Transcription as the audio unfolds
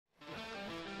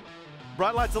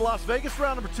Bright lights of Las Vegas,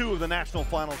 round number 2 of the National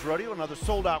Finals Rodeo. Another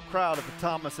sold-out crowd at the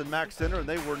Thomas and Mack Center, and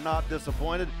they were not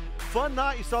disappointed. Fun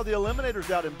night. You saw the eliminators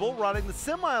out in bull riding, the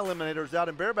semi-eliminators out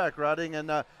in bareback riding,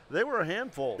 and they were a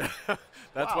handful.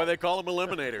 That's why they call them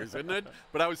eliminators, isn't it?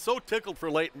 But I was so tickled for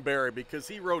Leighton Berry because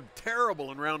he rode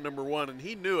terrible in round number 1, and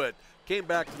he knew it. Came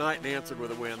back tonight and answered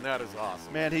with a win. That is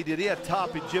awesome. Man, he did. He had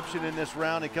top Egyptian in this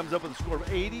round. He comes up with a score of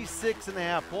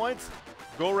 86.5 points.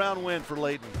 Go-round win for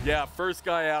Leighton. Yeah, first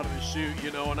guy out of the chute,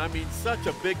 you know, and I mean, such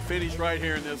a big finish right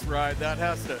here in this ride. That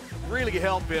has to really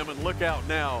help him, and look out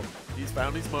now. He's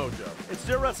found his mojo. In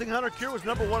steer wrestling, Hunter Cure was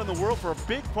number 1 in the world for a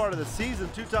big part of the season.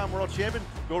 2-time world champion,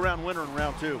 go-round winner in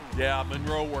round 2. Yeah,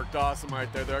 Monroe worked awesome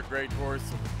right there. That great horse.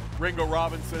 Ringo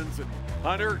Robinson's and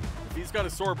Hunter, if he's got a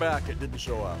sore back, it didn't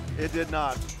show up. It did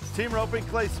not. Team roping,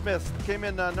 Clay Smith came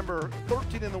in number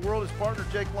 13 in the world. His partner,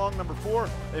 Jake Long, number 4.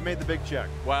 They made the big check.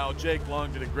 Wow, Jake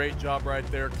Long did a great job right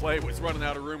there. Clay was running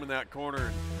out of room in that corner,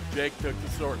 and Jake took the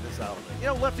soreness out of it. You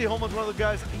know, Lefty Holman's one of the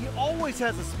guys, he always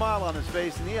has a smile on his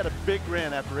face, and he had a big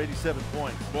grin after 87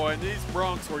 points. Boy, and these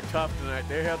Broncs were tough tonight.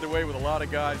 They had their way with a lot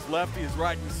of guys. Lefty is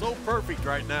riding so perfect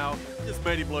right now, just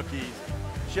made him look easy.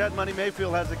 Shad Money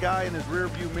Mayfield has a guy in his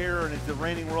rearview mirror, and it's the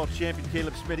reigning world champion,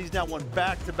 Caleb Smith. He's now won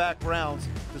back-to-back rounds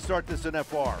to start this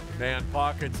NFR. Man,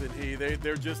 Pockets and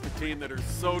they're just a team that are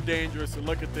so dangerous. And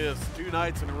look at this, 2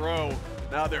 nights in a row.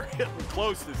 Now they're hitting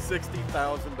close to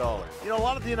 $60,000. You know, a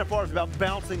lot of the NFR is about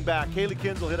bouncing back. Haley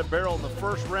Kinsel hit a barrel in the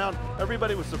first round.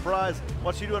 Everybody was surprised.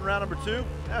 What's she doing in round number 2?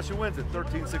 Now she wins at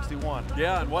 13.61.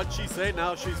 Yeah, and what'd she say?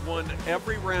 Now she's won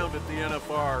every round at the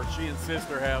NFR, she and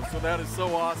sister have. So that is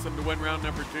so awesome to win round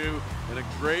number 2 in a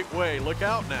great way. Look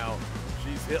out now.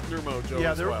 She's hitting her mojo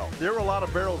as well. There were a lot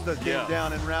of barrels that came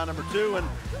down in round number 2. And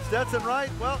Stetson Wright,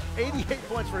 well, 88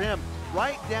 points for him.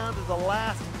 Right down to the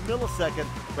last millisecond,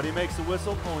 but he makes the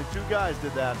whistle. Only 2 guys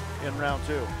did that in round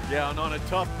 2. Yeah, and on a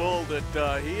tough bull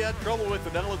that he had trouble with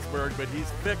in Ellensburg, but he's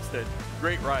fixed it.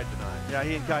 Great ride tonight. Yeah,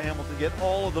 he and Kai Hamilton get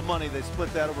all of the money. They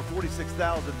split that over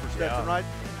 $46,000 for Stetson Wright.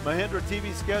 Mahindra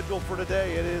TV schedule for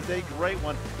today. It is a great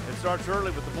one. It starts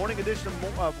early with the morning edition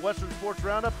of Western Sports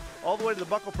Roundup all the way to the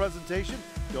buckle presentation.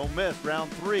 Don't miss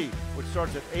round 3, which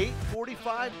starts at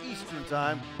 8:45 Eastern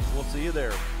time. We'll see you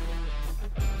there.